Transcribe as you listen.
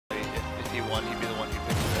if he won, he'd be the one who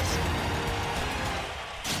picked this.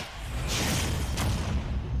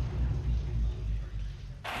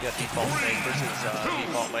 You got Default Snake versus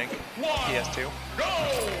Default Link, PS2.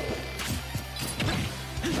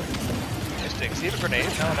 Interesting. Does he have a grenade?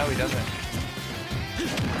 No, he doesn't.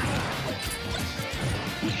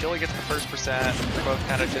 Chili gets the first percent. They're both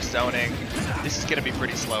kind of just zoning. This is going to be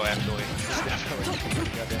pretty slow, actually. This is definitely pretty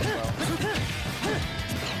goddamn slow.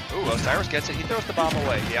 Ooh, Osiris gets it. He throws the bomb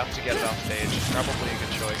away. He opts to get it off stage. Probably a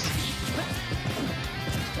good choice.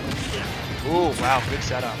 Ooh, wow, good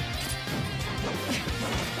setup.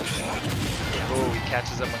 Ooh, he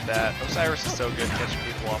catches him with that. Osiris is so good catching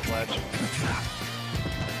people off ledge.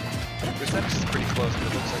 Percentage is pretty close, but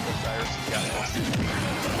it looks like Osiris has got this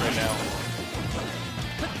right now.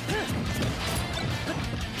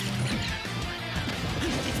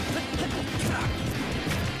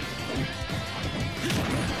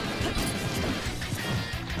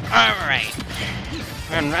 Alright.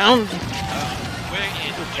 Run round.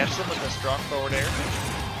 Catch them with a strong forward air.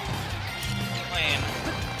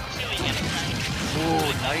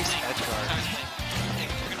 Ooh, nice edge guard.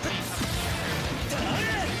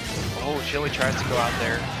 Oh, Chili tries to go out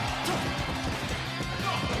there.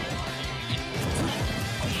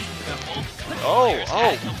 Oh,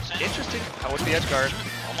 interesting. How was the edge guard?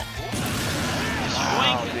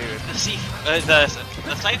 Wow, dude.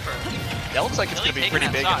 The Cypher. That looks like it's going to be pretty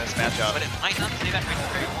big in this matchup. But it might not stay that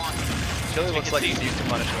very long. Chili looks like he's used to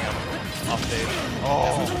punishing him off stage.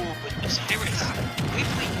 Oh. But Osiris, we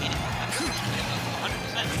played it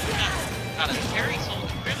 100%. Got a fairly solid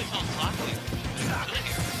slot lead.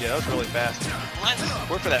 Yeah, that was really fast.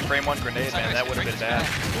 Work for that frame 1 grenade, man. That would have been bad.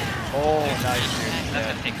 Oh, nice, dude. That's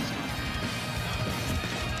going to take us.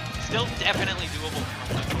 Still definitely doable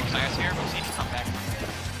from Osiris here, but we need to come back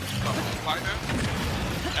from partner.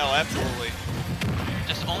 Oh, absolutely.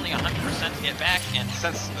 Just only 100% to get back, and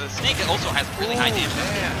since the Snake also has really high damage.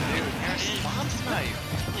 Man, dude, here's Bomb Snipe.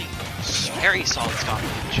 Really very solid stock.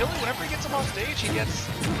 Chili, whenever he gets him off stage, he gets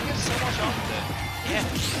so much off of it. Yeah,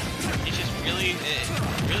 he's just really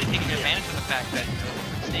taking advantage of the fact that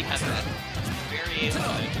Snake has that very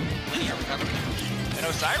linear recovery. And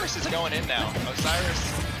Osiris is going in now. Osiris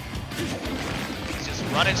is just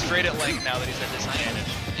running straight at Link now that he's at disadvantage.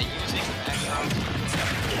 And using the back throw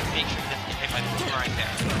to make sure that he hit by the boom right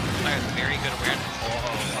there. Osiris very good awareness.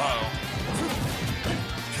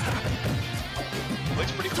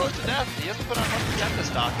 Looks pretty close to death. He hasn't put on 1% this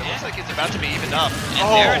stock. It looks like it's about to be evened up. And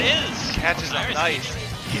there it is. Catches him nice.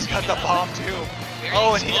 He's got the bomb too.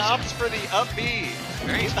 Oh, and he opts for the up B.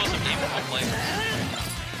 Very explosive game from all players.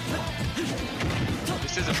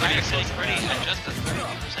 This is a pretty explosive pretty at just a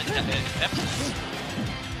 32% deficit.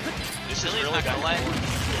 This is Chili's really not gonna let.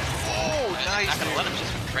 Oh, nice. Not gonna let him just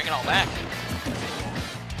bring it all back.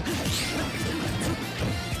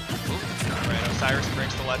 Alright, Osiris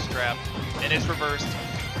brings the ledge trap. And it's reversed.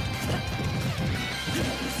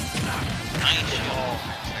 Nice shield.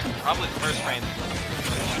 Probably the first frame.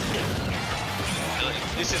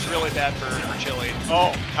 This is really bad for Chili.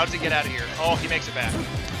 Oh, how does he get out of here? Oh, he makes it back.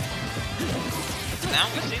 Now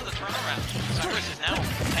we see the turnaround. Osiris is now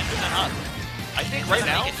 10% up. I think right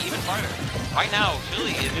now, make it even farther. Right now,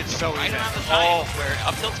 Chili is so right even. around the time where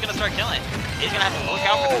up tilt's gonna start killing. He's gonna have to look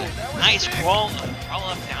out for nice roll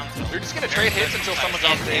up, down tilt. They're just gonna trade hits until someone's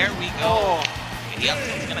off stage. There we go. The up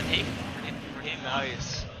tilt's gonna take for him.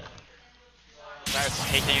 Nice. Osiris is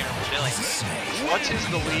taking it over Chili. What is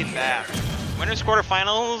the lead back? Winners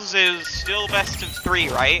quarterfinals is still best of 3,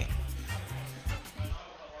 right?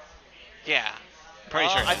 Yeah, pretty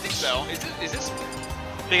sure. I think so. Is this?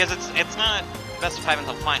 Because it's not best of 5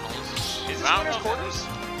 until finals. Is this winners quarters?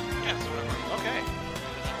 Yeah, it's okay.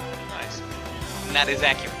 Nice. And that is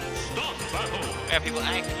accurate. Yeah, people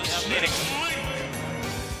actively updating. I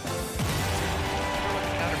wonder what the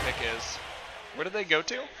counter pick is. Where did they go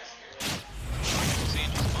to? We'll see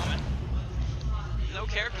in just a moment. No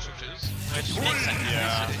character switches, which makes sense.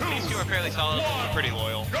 Yeah. These two are fairly solid. They're pretty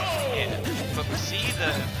loyal. Yeah. But we see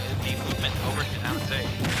the movement over to down stage.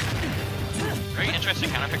 Very interesting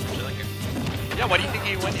counter pick from Chili here. Yeah, what do you think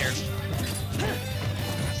he win here?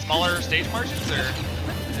 Smaller stage margins or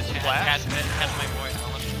flat? Catch my boy,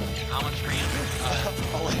 Alan Stream.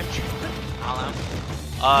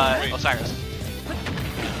 Osiris.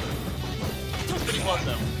 It's pretty close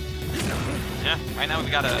though. Yeah, right now we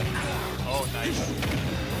got a Oh, nice.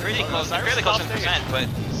 pretty close, fairly close to percent, but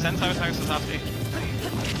since Osiris is off stage,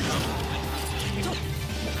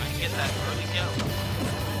 trying to get that early kill.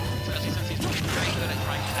 Especially since he's very good at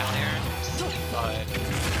trying to down air.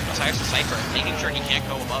 Osiris is Cypher, making sure he can't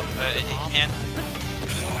go above. He can't.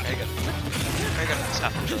 Very good. Very good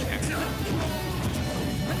stuff from Chili here.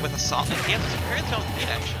 With a solid, he has a very solid lead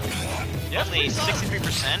actually. Yep. Only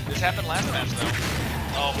 63%. This happened last match though.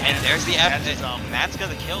 Oh man, And there's the F. that's That's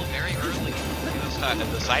gonna kill very early.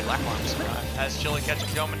 The side black arms. Has Chili catch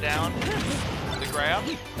him coming down. The grab.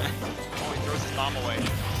 Oh, he throws his bomb away.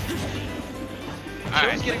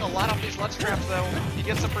 Chili's getting a lot off these ledge traps though. He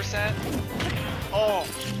gets a percent. Oh,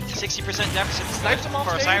 60% deficit snipes him off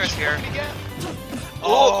for stage. Osiris here. What did he get?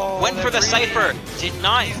 Oh, went that for the greedy. Cypher. Did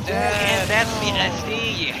not. dead. And that's the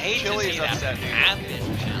SD. You hate Chili to is see that upset, dude. happen.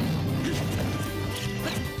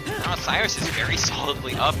 Now Osiris is very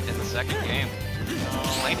solidly up in the second game.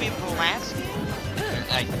 Might be the last game?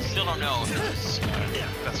 I still don't know if this is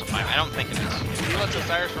specified. I don't think it is. He lets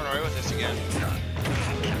Osiris run away with this again.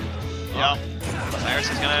 Yep. Osiris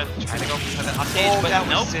is gonna try to go for the upstage, but that was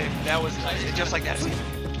nope. sick. That was nice. Just like that.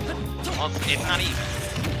 Well, it's not even.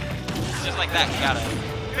 Just like that, you got a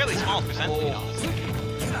fairly small percent lead, honestly.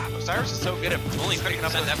 Osiris is so good at Only picking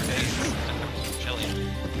up 30% those deficit. days. Chili.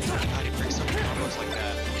 God, he breaks so many combos like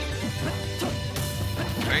that.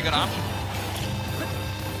 Very good option.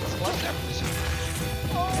 What's the last acquisition?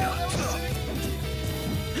 Oh, that was sick.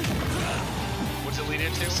 What's it lead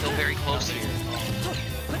into? Still very close here.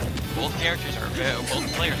 Both characters are, both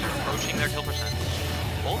players are approaching their kill percent.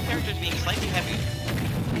 Both characters being slightly heavy.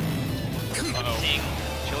 Uh-oh. Seeing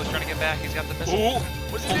Chili's trying to get back. He's got the missile. Ooh,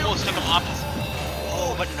 What's he do? almost took him off.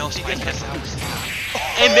 Oh, but no He spike gets hit. the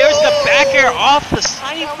And there's the back air off the That was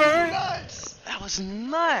Cypher. nuts. That was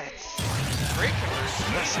nuts. Great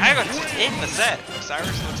conversion. Osiris in the set.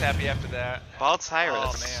 Osiris looks happy after that. Bald Cyrus.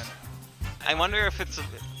 Oh man. I wonder if it's.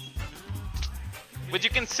 Would you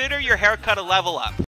consider your haircut a level up?